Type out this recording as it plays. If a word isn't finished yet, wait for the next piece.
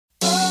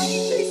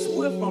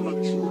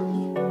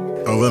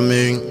Over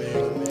me,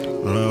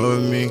 over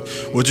me.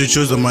 Would you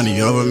choose the money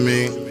over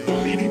me?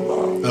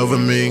 Over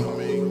me,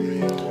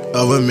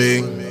 over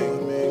me,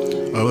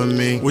 over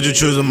me. Would you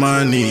choose the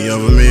money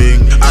over me?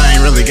 I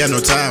ain't really got no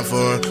time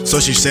for her, so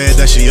she said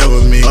that she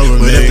over me.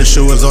 But if the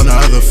shoe was on the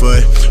other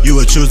foot, you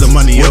would choose the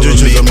money over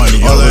me.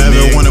 All I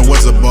ever wanted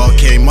was a ball.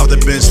 Came off the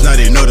bench, now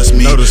they notice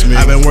me.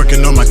 I've been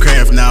working on my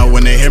craft now.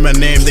 When they hear my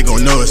name, they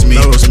gon' know it's me.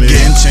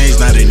 Getting changed,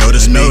 now they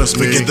notice me.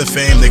 Forget the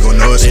fame, they gon'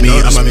 know it's me.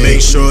 I'ma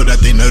make sure that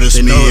they notice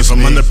me. If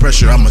I'm under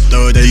pressure, I'ma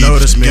throw it deep.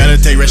 Gotta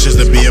take risks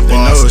to be a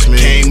boss.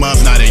 Came up,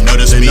 now they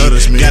notice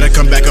me. Gotta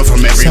come back up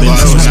from every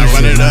loss. When I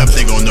run it up,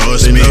 they gon' know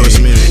it's me.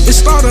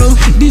 It's Thato.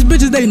 These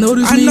bitches, they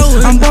notice me.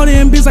 I'm bought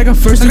in bitch like a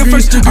first degree.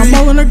 I'm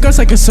balling her guts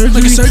like a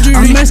surgery.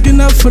 I'm masking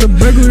up for the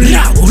burglary.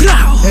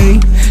 Hey,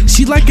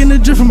 she liking the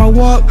drip from my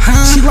walk.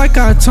 She like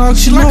how I talk.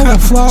 She like how I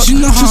flop. She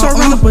start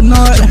run up a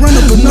knot.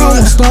 No,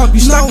 won't stop. You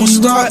stop when you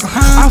start.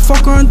 I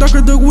fuck her and duck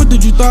her. What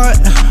did you thought?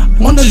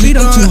 On the beat,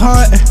 I'm too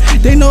hot.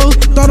 They know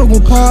Thato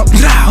gon' pop.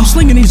 I'm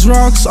slinging these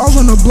rocks all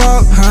on the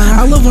block.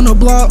 I live on the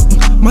block.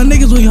 My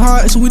niggas we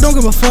hot, so we don't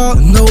give a fuck.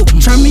 Nope.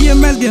 Try me a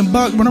man getting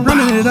bucked, but I'm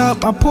running it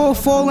up. I pull a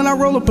fall and I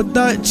roll up a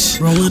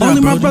Dutch.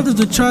 Only my brothers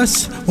to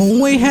trust.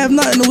 When we ain't have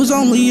nothing, it was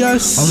only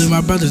us. Only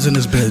my brothers in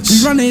this bitch.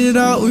 We running it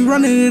up, we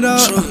running it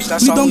up.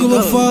 We don't give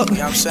a fuck.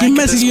 Get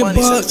messy, get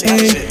bucked.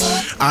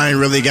 I ain't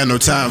really got no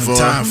time for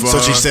her, so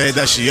she said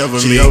that she over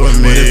me.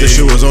 But if the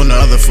shoe was on the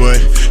other foot,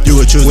 you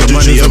would choose the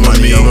money over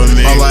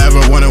me. All I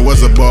ever wanted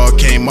was a ball.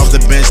 Came off the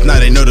bench, now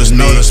they notice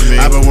me.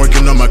 I've been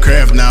working on my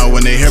craft now.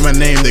 When they hear my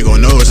name, they gon'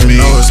 know it's me.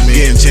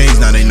 Getting changed,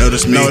 now they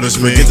notice me.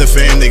 Forget the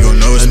fame, they gon'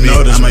 know it's me.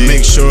 I'ma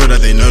make sure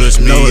that they notice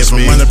me. If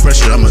I'm under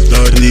pressure, I'ma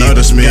throw it deep.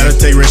 Gotta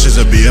take risks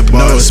to be a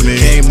boss.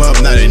 Came up,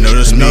 now they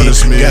notice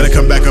me. Gotta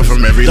come back up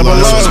from every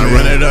loss. When I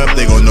run it up,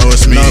 they gon' know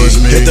it's me.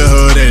 Hit the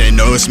hood and they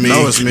know it's me.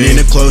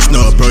 Leaning close,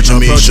 no approaching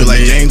me. Shit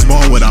like James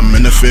Bond when I'm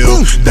in the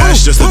field.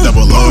 That's just a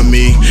double on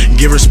me.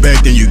 Give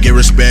respect and you get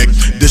respect.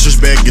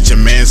 Disrespect, get your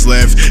mans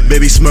left.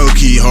 Baby Smoke,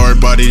 he hard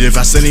bodied. If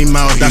I send him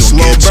out, he gon'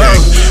 get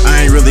checked.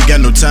 I ain't really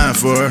got no time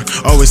for her.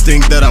 Always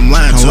think that I'm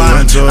lying to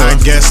her. I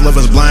guess love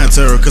is blind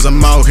to her, cause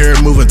I'm out here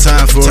moving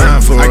time for her.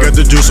 I got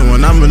the juice, and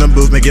when I'm in the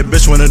booth, make a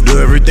bitch wanna do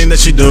everything that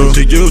she do.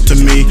 To you, to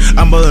me,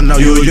 I'm better than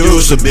you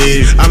used to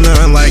be. I'm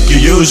nothing like you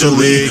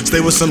usually. Stay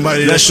with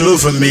somebody that's true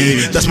for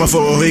me. That's my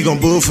foe, he gon'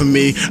 boo for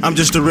me. I'm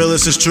just the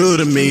realest, it's true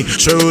to me.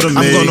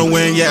 I'm gonna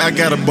win, yeah, I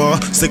got a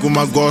ball. Stick with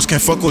my goals,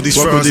 can't fuck with these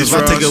frauds. If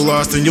I take a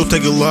loss, then you'll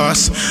take a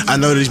loss. I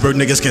know these broke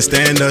niggas can't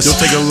stand us. You'll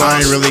take a loss. I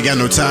ain't really got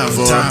no time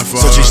for her,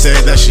 so she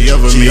said that she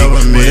over me.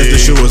 But if the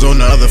shoe was on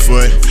the other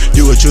foot,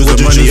 you would choose the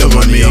money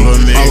over me.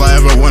 All I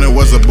ever wanted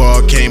was a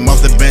ball. Came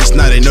off the bench,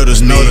 now they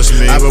notice me.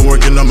 I've been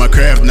working on my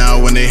craft now.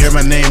 When they hear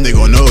my name, they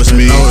gon' know it's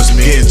me.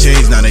 Getting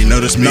changed, now they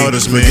notice me.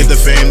 Forget the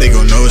fame, they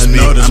gon' know it's me.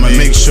 I'ma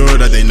make sure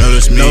that they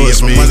notice me.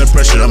 If I'm under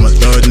pressure, I'ma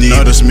throw it deep.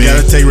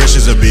 Gotta take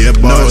risks to be a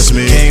boss.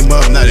 Came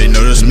up, now they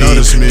notice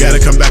me. Gotta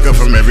come back up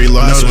from every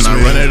loss. When I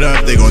run it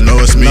up, they gon' know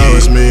it's me.